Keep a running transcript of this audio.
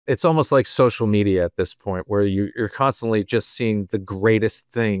It's almost like social media at this point, where you're constantly just seeing the greatest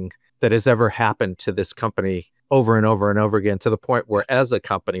thing that has ever happened to this company over and over and over again, to the point where as a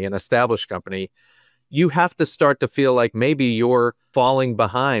company, an established company, you have to start to feel like maybe you're falling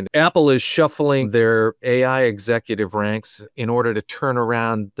behind. Apple is shuffling their AI executive ranks in order to turn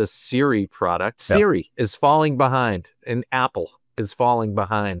around the Siri product. Yep. Siri is falling behind, and Apple is falling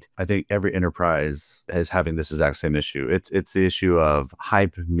behind. I think every enterprise is having this exact same issue. It's the issue of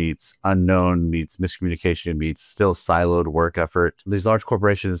hype meets unknown, meets miscommunication, meets still siloed work effort. These large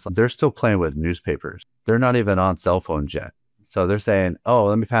corporations, they're still playing with newspapers. They're not even on cell phones yet. So they're saying, oh,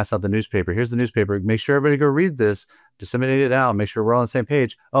 let me pass out the newspaper. Here's the newspaper. Make sure everybody go read this, disseminate it out, make sure we're all on the same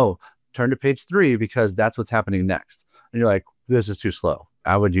page. Oh, turn to page 3 because that's what's happening next. And you're like, this is too slow.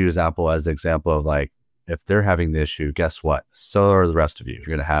 I would use Apple as an example of like, if they're having the issue, guess what? So are the rest of you. You're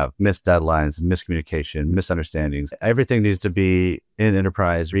going to have missed deadlines, miscommunication, misunderstandings. Everything needs to be in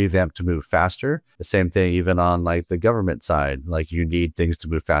enterprise revamped to move faster. The same thing even on like the government side. Like you need things to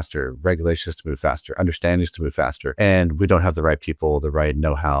move faster, regulations to move faster, understandings to move faster. And we don't have the right people, the right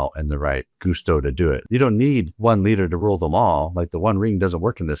know-how, and the right gusto to do it. You don't need one leader to rule them all. Like the one ring doesn't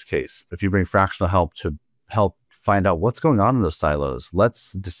work in this case. If you bring fractional help to help find out what's going on in those silos,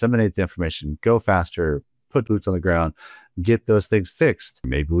 let's disseminate the information, go faster, put boots on the ground, get those things fixed.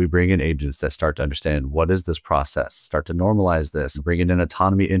 Maybe we bring in agents that start to understand what is this process, start to normalize this, bringing in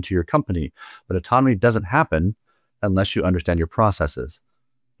autonomy into your company. But autonomy doesn't happen unless you understand your processes.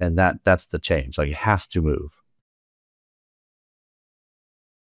 And that's the change. Like it has to move.